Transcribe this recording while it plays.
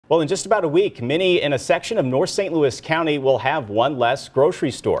Well, in just about a week, many in a section of North St. Louis County will have one less grocery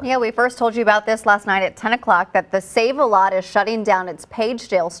store. Yeah, we first told you about this last night at 10 o'clock that the Save-A-Lot is shutting down its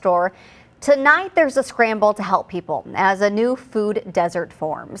Pagedale store. Tonight, there's a scramble to help people as a new food desert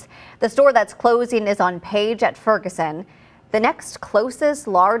forms. The store that's closing is on Page at Ferguson. The next closest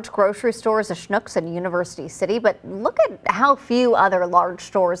large grocery store is a Schnucks in University City, but look at how few other large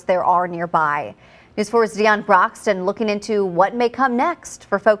stores there are nearby. News 4's Dion Broxton looking into what may come next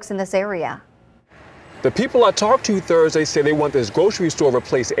for folks in this area. The people I talked to Thursday say they want this grocery store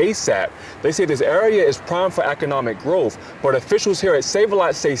replaced ASAP. They say this area is prime for economic growth, but officials here at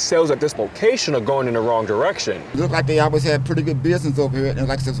Save-A-Lot say sales at this location are going in the wrong direction. It looked like they always had pretty good business over here, and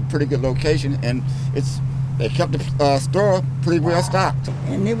like I said, it's a pretty good location, and they kept the store pretty well stocked.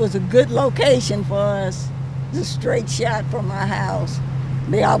 And it was a good location for us, just a straight shot from our house.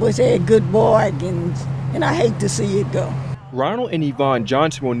 They always had good bargains, and I hate to see it go. Ronald and Yvonne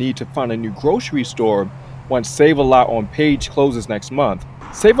Johnson will need to find a new grocery store once Save-A-Lot on Page closes next month.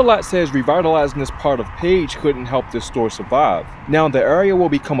 Save-A-Lot says revitalizing this part of Page couldn't help this store survive. Now the area will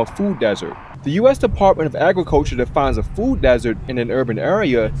become a food desert. The U.S. Department of Agriculture defines a food desert in an urban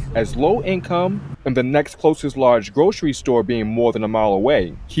area as low income and the next closest large grocery store being more than a mile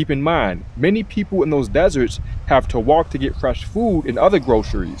away. Keep in mind, many people in those deserts have to walk to get fresh food and other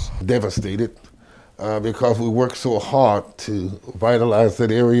groceries. Devastated because we worked so hard to vitalize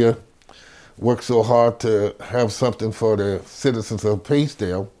that area, worked so hard to have something for the citizens of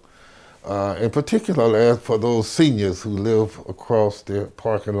Pagedale, in particular for those seniors who live across the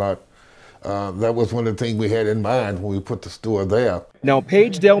parking lot. That was one of the things we had in mind when we put the store there. Now,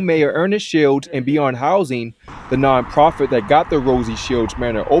 Pagedale Mayor Ernest Shields and Beyond Housing, the nonprofit that got the Rosie Shields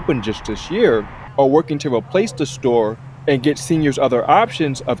Manor open just this year, are working to replace the store and get seniors other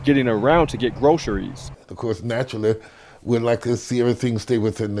options of getting around to get groceries. Of course, naturally, we'd like to see everything stay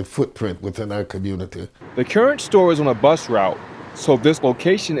within the footprint within our community. The current store is on a bus route, so this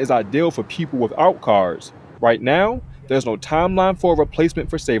location is ideal for people without cars. Right now, there's no timeline for a replacement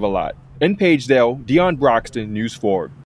for Save-A-Lot. In Pagedale, Dion Broxton, News 4.